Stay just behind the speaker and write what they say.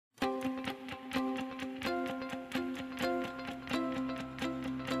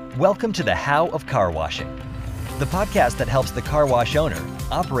Welcome to the How of Car Washing, the podcast that helps the car wash owner,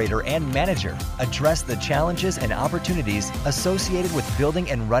 operator, and manager address the challenges and opportunities associated with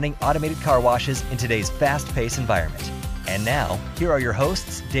building and running automated car washes in today's fast-paced environment. And now, here are your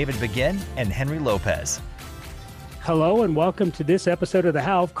hosts, David Begin and Henry Lopez. Hello and welcome to this episode of the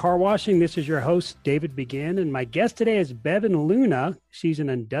How of Car Washing. This is your host, David Begin, and my guest today is Bevin Luna. She's an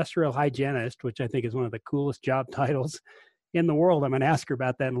industrial hygienist, which I think is one of the coolest job titles in the world. I'm going to ask her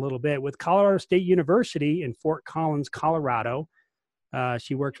about that in a little bit. With Colorado State University in Fort Collins, Colorado,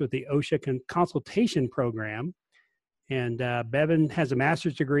 she works with the OSHA consultation program. And Bevin has a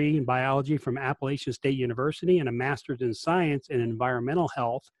master's degree in biology from Appalachian State University and a master's in science and environmental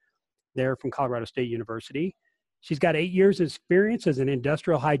health there from Colorado State University. She's got 8 years experience as an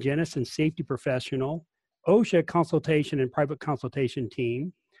industrial hygienist and safety professional, OSHA consultation and private consultation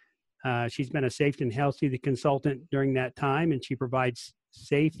team. She's been a safety and health consultant during that time, and she provides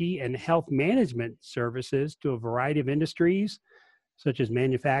safety and health management services to a variety of industries, such as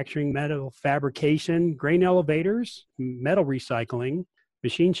manufacturing, metal fabrication, grain elevators, metal recycling,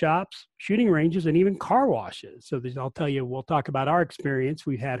 machine shops, shooting ranges, and even car washes. So I'll tell you, we'll talk about our experience.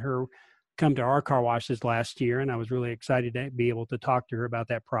 We had her come to our car washes last year, and I was really excited to be able to talk to her about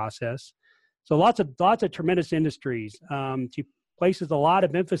that process. So lots of tremendous industries. She places a lot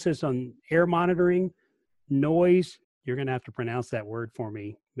of emphasis on air monitoring, noise. You're going to have to pronounce that word for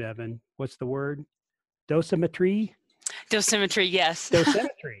me, Bevin. What's the word? Dosimetry? Dosimetry, yes.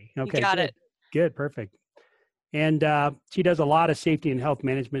 Dosimetry. Okay, you got good. it. Good, perfect. And she does a lot of safety and health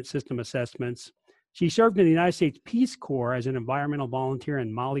management system assessments. She served in the United States Peace Corps as an environmental volunteer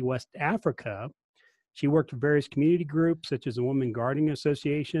in Mali, West Africa. She worked with various community groups, such as the Women Gardening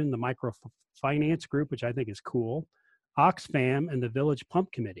Association, the Microfinance Group, which I think is cool, Oxfam, and the Village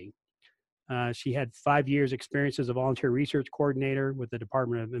Pump Committee. She had 5 years experience as a volunteer research coordinator with the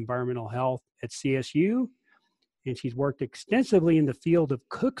Department of Environmental Health at CSU. And she's worked extensively in the field of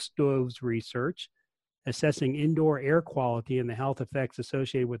cook stoves research, assessing indoor air quality and the health effects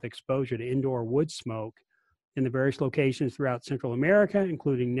associated with exposure to indoor wood smoke in the various locations throughout Central America,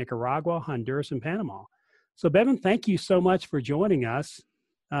 including Nicaragua, Honduras, and Panama. So, Bevin, thank you so much for joining us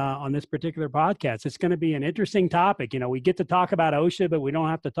on this particular podcast. It's going to be an interesting topic. You know, we get to talk about OSHA, but we don't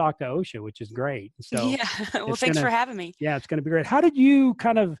have to talk to OSHA, which is great. So, yeah. Well, thanks for having me. Yeah, it's going to be great. How did you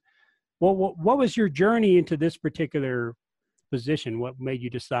what was your journey into this particular position? What made you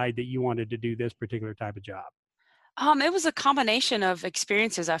decide that you wanted to do this particular type of job? It was a combination of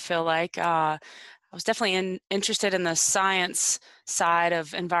experiences, I feel like. I was definitely interested in the science side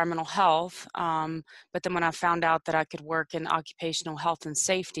of environmental health. But then when I found out that I could work in occupational health and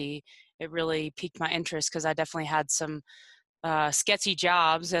safety, it really piqued my interest because I definitely had some sketchy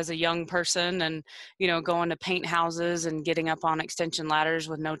jobs as a young person and, going to paint houses and getting up on extension ladders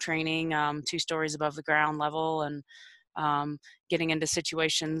with no training, 2 stories above the ground level, and getting into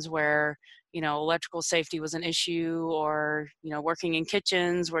situations where, electrical safety was an issue, or, working in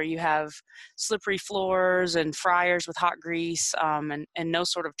kitchens where you have slippery floors and fryers with hot grease, and no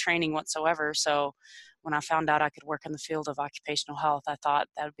sort of training whatsoever. So when I found out I could work in the field of occupational health, I thought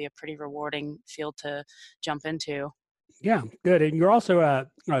that would be a pretty rewarding field to jump into. Yeah, good. And you're also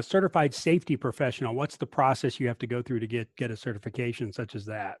a certified safety professional. What's the process you have to go through to get a certification such as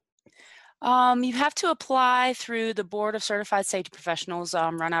that? You have to apply through the Board of Certified Safety Professionals,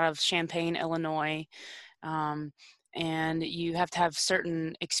 run out of Champaign, Illinois. And you have to have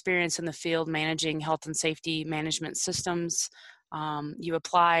certain experience in the field managing health and safety management systems. You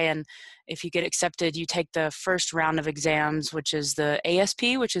apply, and if you get accepted, you take the first round of exams, which is the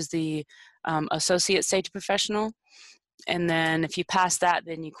ASP, which is the Associate Safety Professional. And then if you pass that,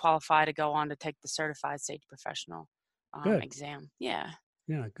 then you qualify to go on to take the Certified Safety Professional exam. Yeah.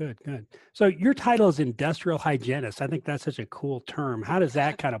 Yeah, good. So your title is industrial hygienist. I think that's such a cool term. How does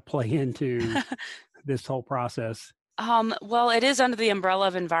that kind of play into this whole process? Well, it is under the umbrella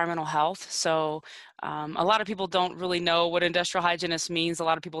of environmental health. So a lot of people don't really know what industrial hygienist means. A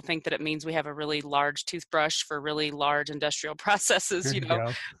lot of people think that it means we have a really large toothbrush for really large industrial processes,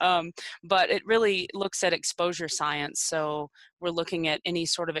 but it really looks at exposure science. So we're looking at any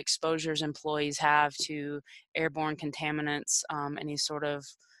sort of exposures employees have to airborne contaminants, any sort of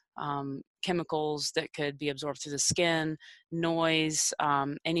chemicals that could be absorbed through the skin, noise,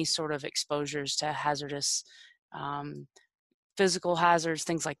 any sort of exposures to hazardous physical hazards,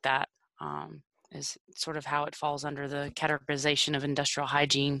 things like that, is sort of how it falls under the categorization of industrial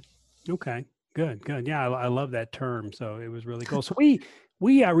hygiene. Okay, good. Yeah, I love that term. So it was really cool. So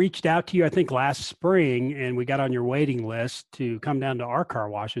We reached out to you, I think, last spring, and we got on your waiting list to come down to our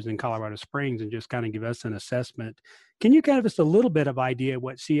car washes in Colorado Springs and just kind of give us an assessment. Can you kind of give us a little bit of idea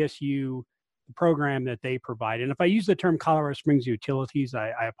what CSU, the program that they provide? And if I use the term Colorado Springs Utilities,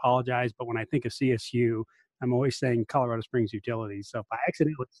 I apologize, but when I think of CSU, I'm always saying Colorado Springs Utilities. So if I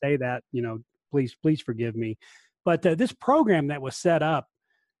accidentally say that, please forgive me. But this program that was set up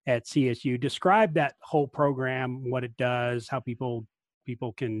at CSU, describe that whole program, what it does, how people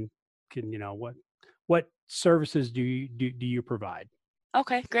can what services do you provide?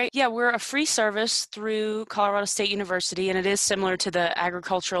 Okay, great. Yeah, we're a free service through Colorado State University, and it is similar to the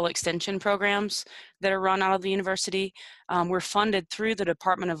agricultural extension programs that are run out of the university. We're funded through the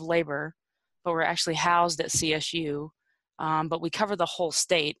Department of Labor, but we're actually housed at CSU. But we cover the whole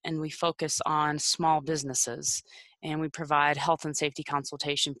state, and we focus on small businesses, and we provide health and safety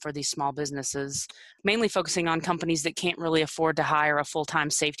consultation for these small businesses, mainly focusing on companies that can't really afford to hire a full-time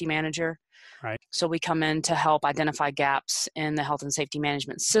safety manager. Right. So we come in to help identify gaps in the health and safety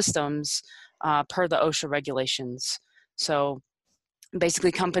management systems per the OSHA regulations. So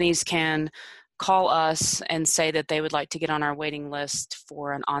basically companies can call us and say that they would like to get on our waiting list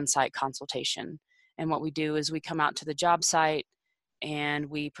for an on-site consultation. And what we do is we come out to the job site and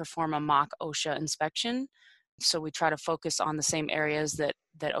we perform a mock OSHA inspection. So we try to focus on the same areas that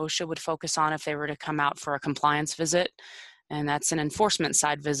OSHA would focus on if they were to come out for a compliance visit. And that's an enforcement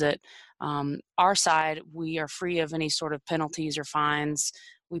side visit. Our side, we are free of any sort of penalties or fines.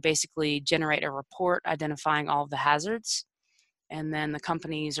 We basically generate a report identifying all of the hazards, and then the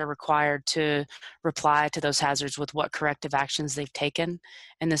companies are required to reply to those hazards with what corrective actions they've taken.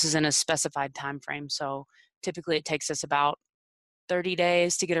 And this is in a specified time frame. So typically it takes us about 30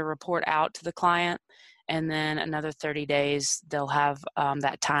 days to get a report out to the client, and then another 30 days they'll have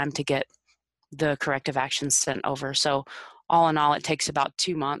that time to get the corrective actions sent over. So all in all, it takes about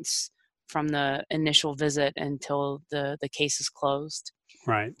 2 months from the initial visit until the case is closed.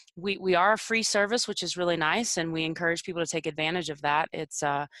 Right. We are a free service, which is really nice, and we encourage people to take advantage of that. It's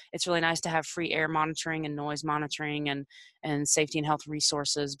really nice to have free air monitoring and noise monitoring and safety and health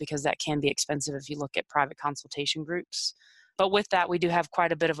resources, because that can be expensive if you look at private consultation groups. But with that, we do have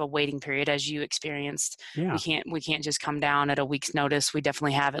quite a bit of a waiting period, as you experienced. Yeah. We can't just come down at a week's notice. We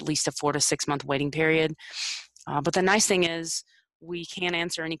definitely have at least a 4 to 6 month waiting period. But the nice thing is we can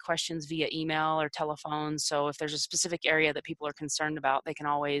answer any questions via email or telephone. So if there's a specific area that people are concerned about, they can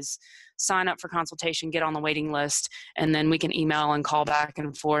always sign up for consultation, get on the waiting list, and then we can email and call back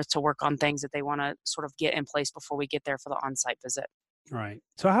and forth to work on things that they want to sort of get in place before we get there for the on-site visit. Right.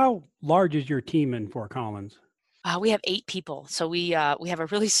 So how large is your team in Fort Collins? We have 8 people, so we have a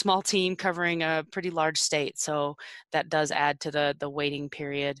really small team covering a pretty large state, so that does add to the waiting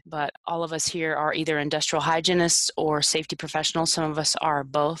period. But all of us here are either industrial hygienists or safety professionals. Some of us are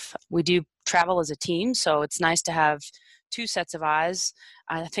both. We do travel as a team, so it's nice to have 2 sets of eyes.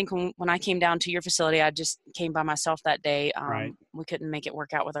 I think when I came down to your facility, I just came by myself that day. Right. We couldn't make it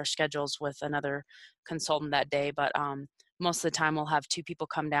work out with our schedules with another consultant that day, but most of the time we'll have 2 people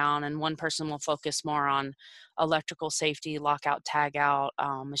come down, and one person will focus more on electrical safety, lockout, tagout,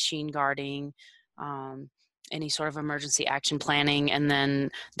 machine guarding, any sort of emergency action planning. And then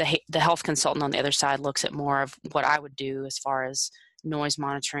the health consultant on the other side looks at more of what I would do as far as noise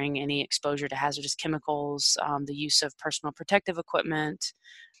monitoring, any exposure to hazardous chemicals, the use of personal protective equipment,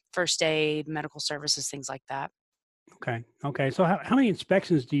 first aid, medical services, things like that. Okay. So how many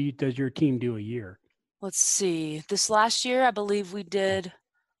inspections does your team do a year? Let's see. This last year, I believe we did,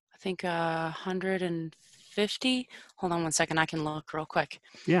 I think, 150. Hold on one second. I can look real quick.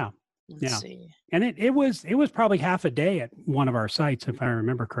 Yeah. Let's see. And it was probably half a day at one of our sites, if I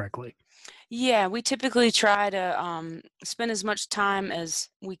remember correctly. Yeah, we typically try to spend as much time as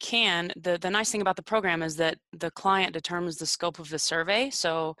we can. The nice thing about the program is that the client determines the scope of the survey.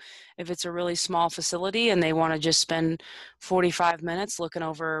 So if it's a really small facility and they want to just spend 45 minutes looking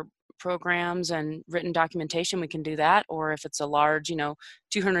over programs and written documentation, we can do that. Or if it's a large,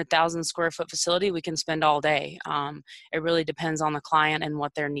 200,000 square foot facility, we can spend all day. It really depends on the client and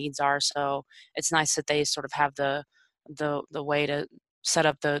what their needs are. So it's nice that they sort of have the way to set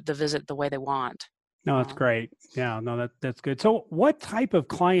up the visit the way they want. No, that's great. Yeah, no, that's good. So what type of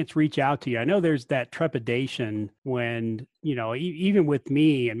clients reach out to you? I know there's that trepidation when, even with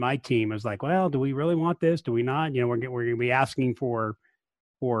me and my team is like, well, do we really want this? Do we not? We're going to be asking for,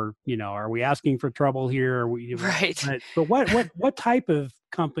 are we asking for trouble here? Are we, right. But what type of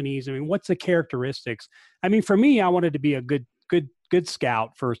companies, what's the characteristics? For me, I wanted to be a good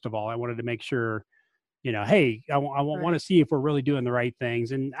scout. First of all, I wanted to make sure, hey, I want to see if we're really doing the right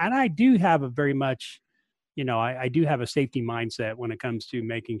things. And I do have a very much I do have a safety mindset when it comes to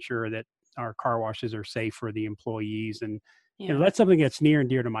making sure that our car washes are safe for the employees. And, Yeah. that's something that's near and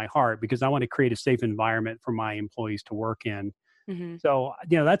dear to my heart because I want to create a safe environment for my employees to work in. Hmm. So,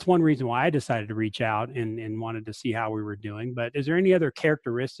 that's one reason why I decided to reach out and wanted to see how we were doing. But is there any other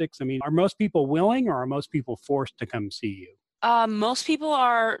characteristics? I mean, are most people willing or are most people forced to come see you? Most people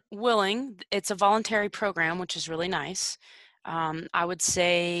are willing. It's a voluntary program, which is really nice. I would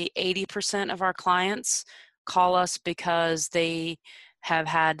say 80% of our clients call us because they have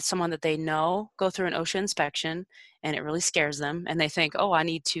had someone that they know go through an OSHA inspection and it really scares them. And they think, oh, I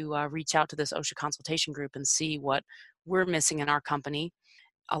need to reach out to this OSHA consultation group and see what we're missing in our company.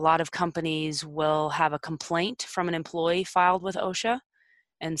 A lot of companies will have a complaint from an employee filed with OSHA.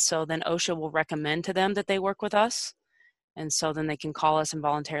 And so then OSHA will recommend to them that they work with us, and so then they can call us and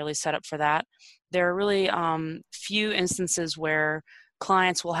voluntarily set up for that. There are really few instances where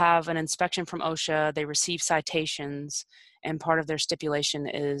clients will have an inspection from OSHA, they receive citations, and part of their stipulation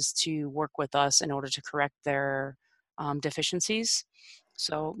is to work with us in order to correct their deficiencies.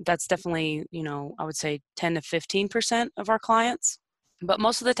 So that's definitely, I would say 10 to 15% of our clients. But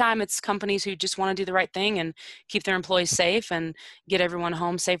most of the time, it's companies who just want to do the right thing and keep their employees safe and get everyone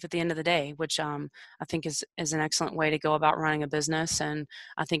home safe at the end of the day, which I think is an excellent way to go about running a business. And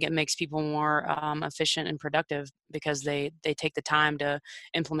I think it makes people more efficient and productive because they take the time to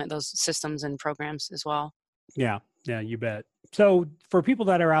implement those systems and programs as well. Yeah, yeah, you bet. So, for people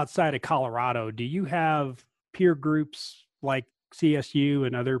that are outside of Colorado, do you have peer groups like CSU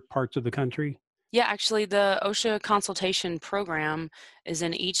and other parts of the country? Yeah, actually, the OSHA consultation program is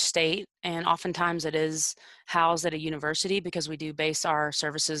in each state, and oftentimes it is housed at a university because we do base our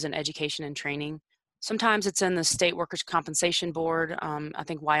services in education and training. Sometimes it's in the state workers' compensation board. I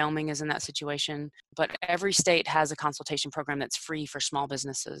think Wyoming is in that situation, but every state has a consultation program that's free for small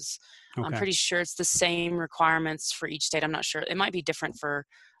businesses. I'm Okay. pretty sure it's the same requirements for each state. I'm not sure. It might be different for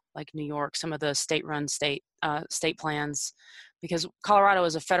like New York, some of the state-run state plans, because Colorado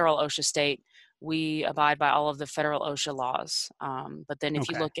is a federal OSHA state. We abide by all of the federal OSHA laws. But then if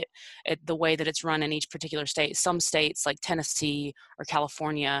you Okay. look at the way that it's run in each particular state, some states like Tennessee or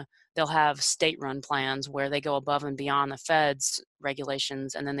California, they'll have state-run plans where they go above and beyond the feds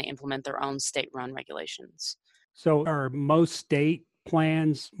regulations and then they implement their own state-run regulations. So, are most state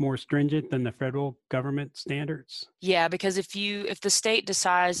plans more stringent than the federal government standards? Yeah, because if the state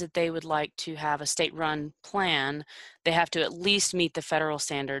decides that they would like to have a state-run plan, they have to at least meet the federal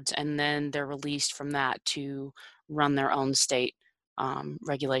standards, and then they're released from that to run their own state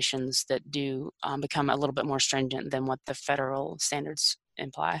regulations that do become a little bit more stringent than what the federal standards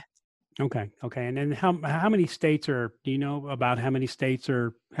imply. Okay. Okay. And then how many states do you know about how many states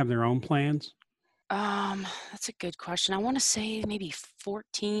have their own plans? That's a good question. I want to say maybe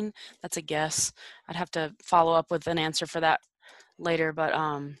 14. That's a guess. I'd have to follow up with an answer for that later, but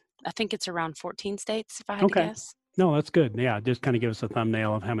I think it's around 14 states if I had to Okay. guess. No, that's good. Yeah, just kind of give us a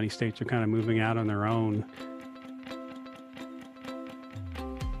thumbnail of how many states are kind of moving out on their own.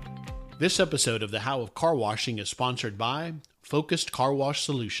 This episode of The How of Car Washing is sponsored by Focused Car Wash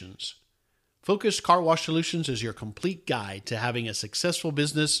Solutions. Focused Car Wash Solutions is your complete guide to having a successful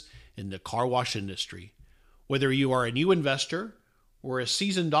business in the car wash industry. Whether you are a new investor or a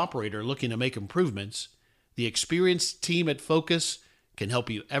seasoned operator looking to make improvements, the experienced team at Focus can help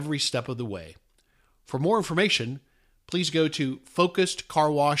you every step of the way. For more information, please go to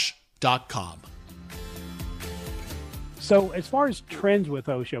focusedcarwash.com. So, as far as trends with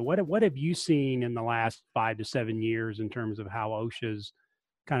OSHA, what have you seen in the last 5 to 7 years in terms of how OSHA's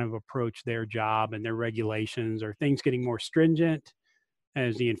kind of approach their job and their regulations? Are things getting more stringent?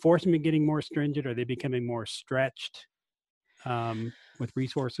 Is the enforcement getting more stringent? Are they becoming more stretched with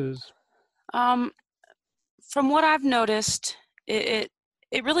resources? Um, from what I've noticed, it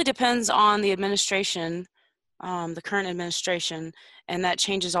really depends on the administration, the current administration, and that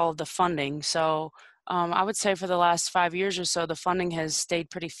changes all of the funding. So I would say for the last 5 years or so, the funding has stayed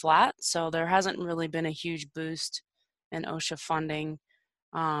pretty flat. So there hasn't really been a huge boost in OSHA funding.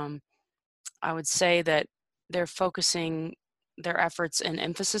 Um, I would say that they're focusing their efforts in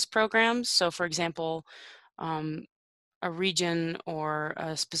emphasis programs. So, for example, um, a region or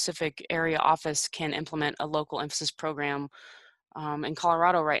a specific area office can implement a local emphasis program. In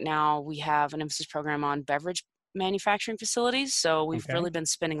Colorado right now, we have an emphasis program on beverage manufacturing facilities. So we've Okay. really been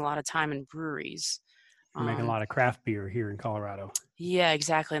spending a lot of time in breweries. We're making a Um, lot of craft beer here in Colorado. yeah,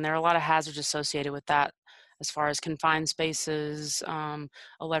 exactly. And there are a lot of hazards associated with that as far as confined spaces,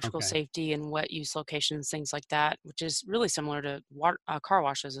 electrical Okay. safety and wet use locations, things like that, which is really similar to car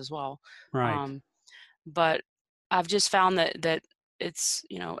washes as well. Right. Um, but I've just found that it's,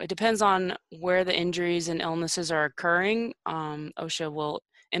 it depends on where the injuries and illnesses are occurring. OSHA will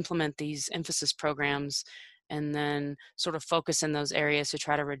implement these emphasis programs and then sort of focus in those areas to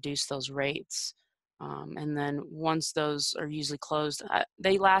try to reduce those rates. And then once those are usually closed,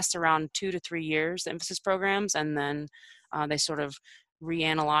 they last around 2 to 3 years, the emphasis programs, and then they sort of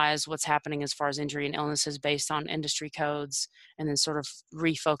reanalyze what's happening as far as injury and illnesses based on industry codes, and then sort of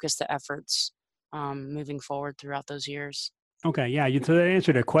refocus the efforts moving forward throughout those years. Okay, yeah. So that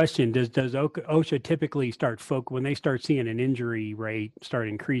answered a question. Does OSHA typically when they start seeing an injury rate start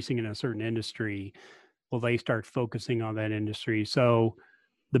increasing in a certain industry, will they start focusing on that industry? So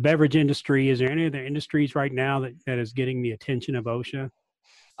the beverage industry, is there any other industries right now that is getting the attention of OSHA?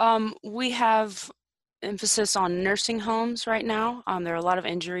 We have emphasis on nursing homes right now. There are a lot of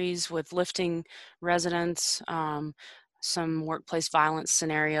injuries with lifting residents, some workplace violence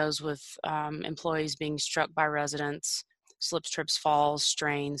scenarios with employees being struck by residents, slips, trips, falls,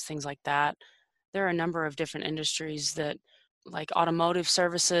 strains, things like that. There are a number of different industries that, like automotive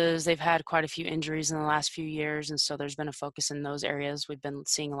services, they've had quite a few injuries in the last few years, and so there's been a focus in those areas. We've been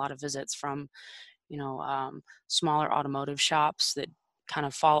seeing a lot of visits from, smaller automotive shops that kind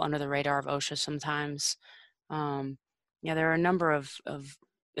of fall under the radar of OSHA sometimes. Yeah, there are a number of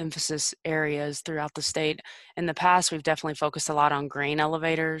emphasis areas throughout the state. In the past, we've definitely focused a lot on grain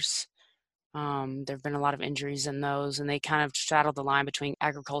elevators. There have been a lot of injuries in those, and they kind of straddle the line between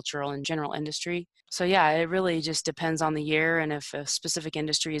agricultural and general industry. So yeah, it really just depends on the year, and if a specific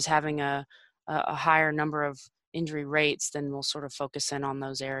industry is having a higher number of injury rates, then we'll sort of focus in on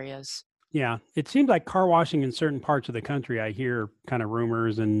those areas. Yeah, it seems like car washing in certain parts of the country, I hear kind of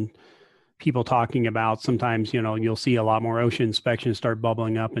rumors and people talking about sometimes, you'll see a lot more OSHA inspections start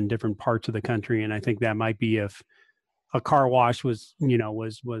bubbling up in different parts of the country. And I think that might be if a car wash was an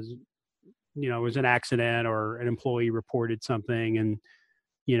accident or an employee reported something and,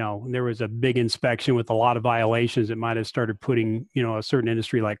 there was a big inspection with a lot of violations, it might have started putting, a certain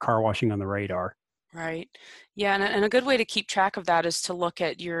industry like car washing on the radar. Right. Yeah, and a good way to keep track of that is to look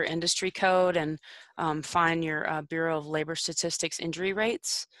at your industry code and find your Bureau of Labor Statistics injury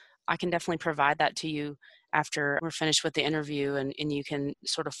rates. I can definitely provide that to you after we're finished with the interview, and you can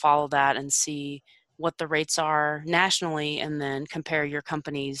sort of follow that and see what the rates are nationally, and then compare your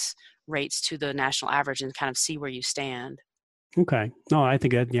company's rates to the national average and kind of see where you stand. Okay. No, I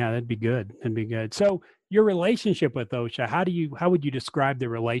think that'd be good. That'd be good. So your relationship with OSHA, how would you describe the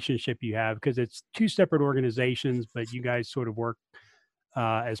relationship you have? Because it's two separate organizations, but you guys sort of work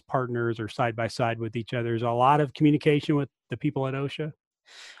as partners or side by side with each other. There's a lot of communication with the people at OSHA.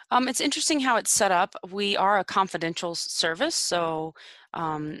 It's interesting how it's set up. We are a confidential service, so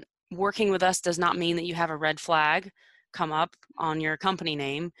working with us does not mean that you have a red flag come up on your company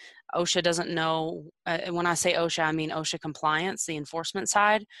name. OSHA doesn't know, when I say OSHA, I mean OSHA compliance, the enforcement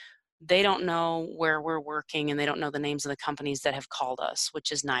side. They don't know where we're working, and they don't know the names of the companies that have called us,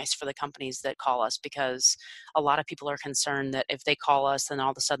 which is nice for the companies that call us, because a lot of people are concerned that if they call us, then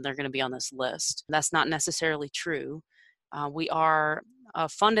all of a sudden they're going to be on this list. That's not necessarily true. We are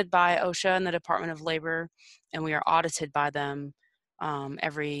funded by OSHA and the Department of Labor, and we are audited by them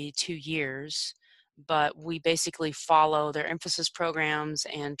every 2 years. But we basically follow their emphasis programs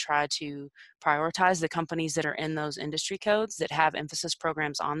and try to prioritize the companies that are in those industry codes that have emphasis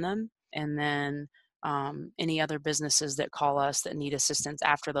programs on them. And then any other businesses that call us that need assistance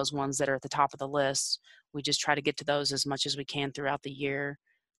after those ones that are at the top of the list, we just try to get to those as much as we can throughout the year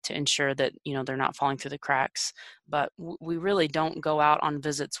to ensure that they're not falling through the cracks. But we really don't go out on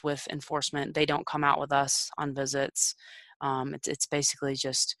visits with enforcement. They don't come out with us on visits. It's basically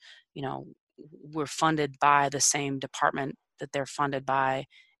just we're funded by the same department that they're funded by,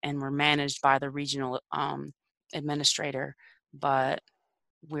 and we're managed by the regional administrator, but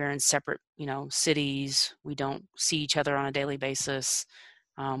we're in separate cities. We don't see each other on a daily basis.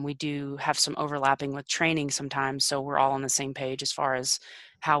 We do have some overlapping with training sometimes, so we're all on the same page as far as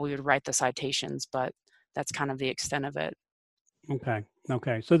how we would write the citations, but that's kind of the extent of it. Okay.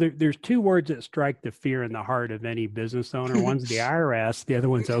 So there's two words that strike the fear in the heart of any business owner. One's the IRS, the other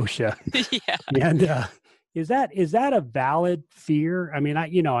one's OSHA. Yeah. And is that a valid fear? I mean,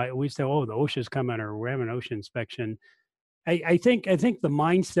 we say, oh, the OSHA's coming, or we're having an OSHA inspection. I think the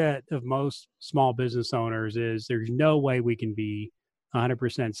mindset of most small business owners is there's no way we can be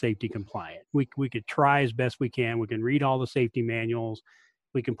 100% safety compliant. We could try as best we can. We can read all the safety manuals.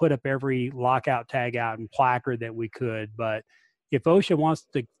 We can put up every lockout, tag out, and placard that we could. But if OSHA wants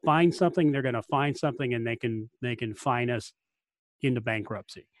to find something, they're going to find something, and they can fine us into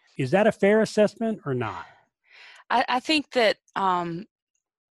bankruptcy. Is that a fair assessment or not? I think that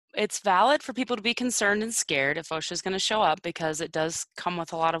it's valid for people to be concerned and scared if OSHA is going to show up, because it does come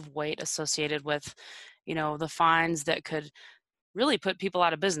with a lot of weight associated with, the fines that could really put people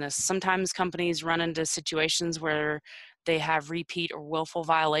out of business. Sometimes companies run into situations where they have repeat or willful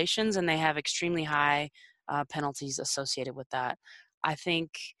violations, and they have extremely high penalties associated with that. I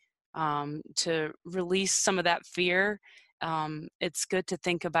think to release some of that fear, it's good to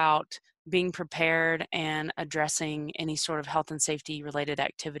think about being prepared and addressing any sort of health and safety related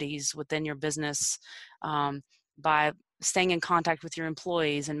activities within your business, by staying in contact with your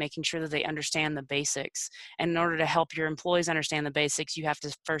employees and making sure that they understand the basics. And in order to help your employees understand the basics, you have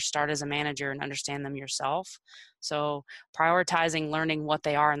to first start as a manager and understand them yourself. So prioritizing learning what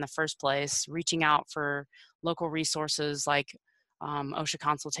they are in the first place, reaching out for local resources like OSHA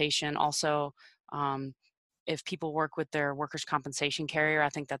consultation. Also, if people work with their workers' compensation carrier, I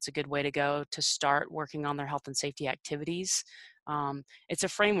think that's a good way to go to start working on their health and safety activities. It's a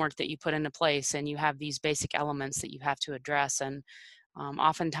framework that you put into place, and you have these basic elements that you have to address. And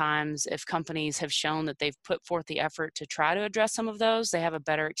oftentimes, if companies have shown that they've put forth the effort to try to address some of those, they have a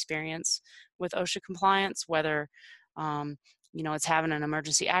better experience with OSHA compliance, whether it's having an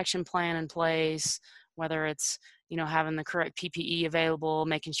emergency action plan in place, whether it's having the correct PPE available,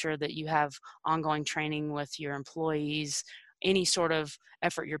 making sure that you have ongoing training with your employees. Any sort of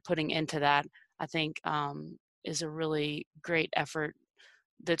effort you're putting into that, I think, is a really great effort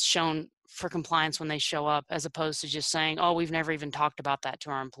that's shown for compliance when they show up, as opposed to just saying, oh, we've never even talked about that to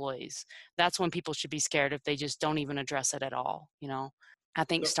our employees. That's when people should be scared, if they just don't even address it at all. I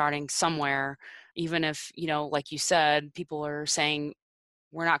think starting somewhere, even if, like you said, people are saying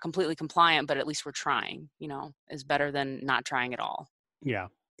we're not completely compliant, but at least we're trying, is better than not trying at all. Yeah.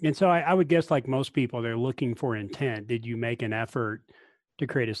 And so I would guess, like most people, they're looking for intent. Did you make an effort to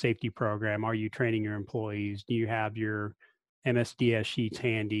create a safety program? Are you training your employees? Do you have your MSDS sheets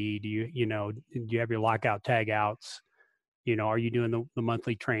handy? Do you have your lockout tagouts? Are you doing the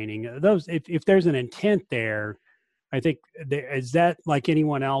monthly training? Those, if there's an intent there, I think is that like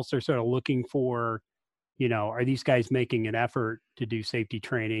anyone else, they're sort of looking for, are these guys making an effort to do safety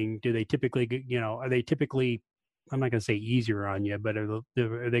training? Do they typically, are they typically, I'm not going to say easier on you, but are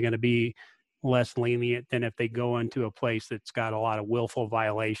they going to be less lenient than if they go into a place that's got a lot of willful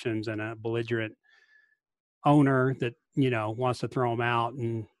violations and a belligerent owner that, wants to throw them out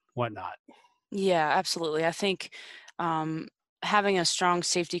and whatnot? Yeah, absolutely. I think having a strong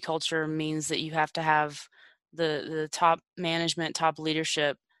safety culture means that you have to have the top management, top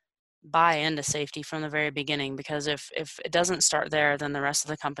leadership buy into safety from the very beginning, because if it doesn't start there, then the rest of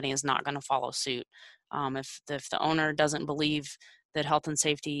the company is not going to follow suit. If the owner doesn't believe that health and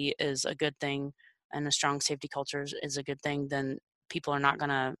safety is a good thing, and a strong safety culture is a good thing, then people are not going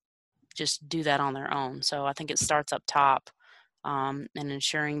to just do that on their own. So I think it starts up top, and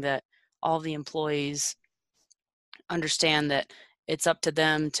ensuring that all the employees understand that it's up to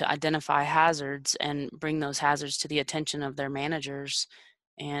them to identify hazards and bring those hazards to the attention of their managers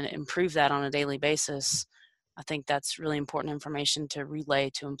and improve that on a daily basis. I think that's really important information to relay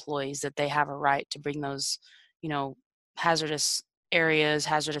to employees, that they have a right to bring those, hazardous areas,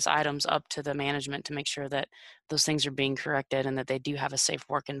 hazardous items up to the management to make sure that those things are being corrected and that they do have a safe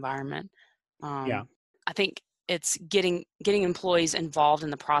work environment. Yeah. I think it's getting employees involved in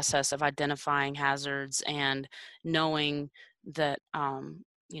the process of identifying hazards and knowing that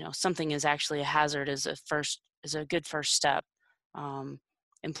something is actually a hazard is a good first step.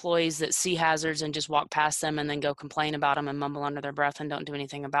 Employees that see hazards and just walk past them and then go complain about them and mumble under their breath and don't do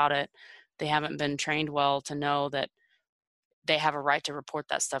anything about it, they haven't been trained well to know that they have a right to report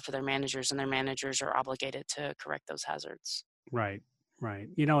that stuff to their managers, and their managers are obligated to correct those hazards. Right. Right.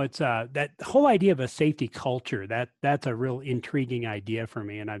 It's that whole idea of a safety culture, that's a real intriguing idea for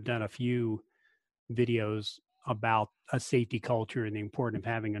me. And I've done a few videos about a safety culture and the importance of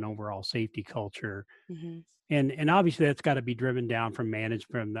having an overall safety culture. Mm-hmm. And obviously that's got to be driven down from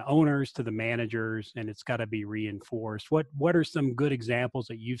the owners to the managers, and it's got to be reinforced. What are some good examples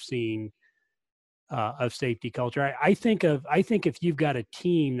that you've seen of safety culture? I think if you've got a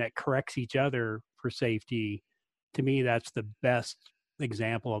team that corrects each other for safety, to me, that's the best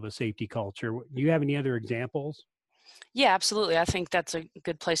example of a safety culture. Do you have any other examples? Yeah, absolutely. I think that's a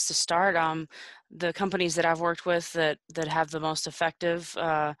good place to start. The companies that I've worked with that have the most effective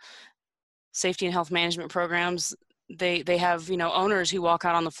safety and health management programs, they have owners who walk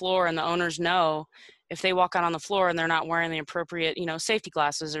out on the floor, and the owners know if they walk out on the floor and they're not wearing the appropriate safety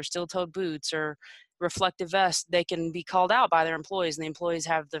glasses or steel-toed boots or reflective vest, they can be called out by their employees, and the employees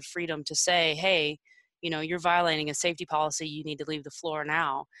have the freedom to say, hey, you're violating a safety policy, you need to leave the floor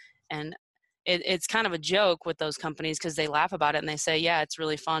now. And it's kind of a joke with those companies because they laugh about it and they say, yeah, it's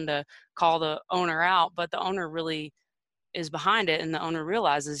really fun to call the owner out, but the owner really is behind it, and the owner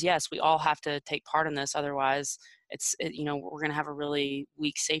realizes, yes, we all have to take part in this. Otherwise, we're going to have a really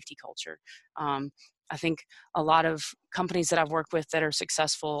weak safety culture. I think a lot of companies that I've worked with that are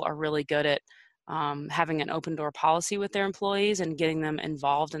successful are really good at having an open door policy with their employees and getting them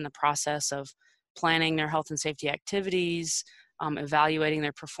involved in the process of planning their health and safety activities, evaluating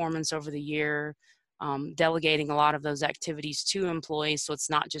their performance over the year, delegating a lot of those activities to employees. So it's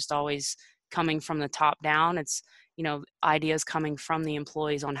not just always coming from the top down. It's, ideas coming from the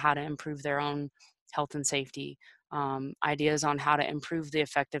employees on how to improve their own health and safety, ideas on how to improve the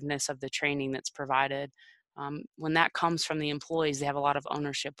effectiveness of the training that's provided. When that comes from the employees, they have a lot of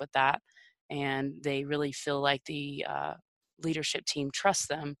ownership with that, and they really feel like the leadership team trusts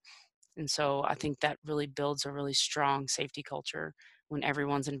them. And so I think that really builds a really strong safety culture when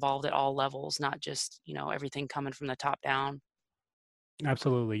everyone's involved at all levels, not just, everything coming from the top down.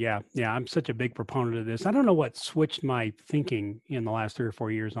 Absolutely. Yeah. Yeah. I'm such a big proponent of this. I don't know what switched my thinking in the last 3 or 4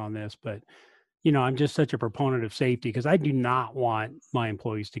 years on this, but, I'm just such a proponent of safety because I do not want my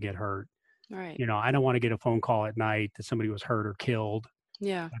employees to get hurt. Right. I don't want to get a phone call at night that somebody was hurt or killed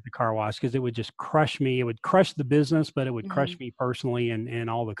Yeah. at the car wash because it would just crush me. It would crush the business, but it would crush me personally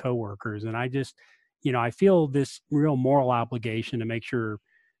and all the coworkers. And I just, I feel this real moral obligation to make sure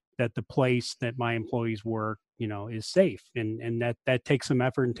that the place that my employees work, is safe. And that takes some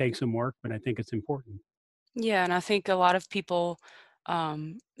effort and takes some work, but I think it's important. Yeah. And I think a lot of people,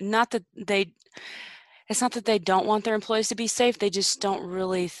 not that they, it's not that they don't want their employees to be safe. They just don't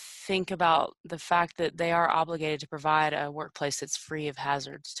really think about the fact that they are obligated to provide a workplace that's free of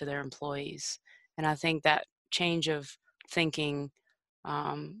hazards to their employees. And I think that change of thinking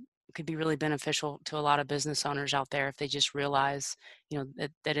could be really beneficial to a lot of business owners out there if they just realize,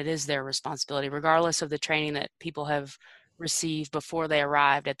 that it is their responsibility, regardless of the training that people have received before they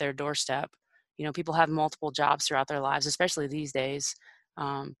arrived at their doorstep. People have multiple jobs throughout their lives, especially these days.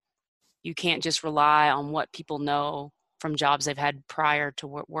 You can't just rely on what people know from jobs they've had prior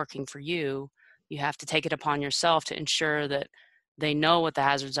to working for you. You have to take it upon yourself to ensure that they know what the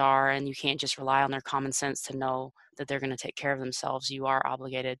hazards are, and you can't just rely on their common sense to know that they're going to take care of themselves. You are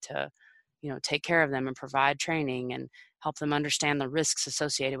obligated to, take care of them and provide training and help them understand the risks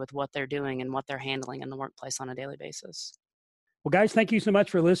associated with what they're doing and what they're handling in the workplace on a daily basis. Well, guys, thank you so much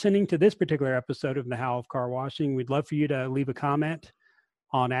for listening to this particular episode of the How of Car Washing. We'd love for you to leave a comment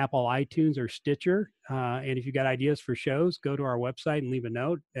on Apple, iTunes, or Stitcher. And if you got ideas for shows, go to our website and leave a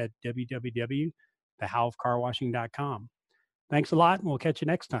note at www.thehowofcarwashing.com. Thanks a lot, and we'll catch you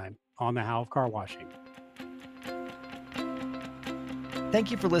next time on the How of Car Washing. Thank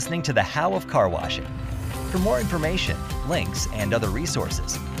you for listening to the How of Car Washing. For more information, links, and other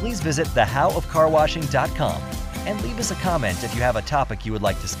resources, please visit thehowofcarwashing.com and leave us a comment if you have a topic you would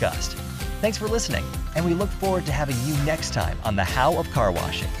like discussed. Thanks for listening, and we look forward to having you next time on the How of Car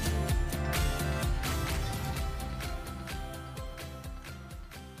Washing.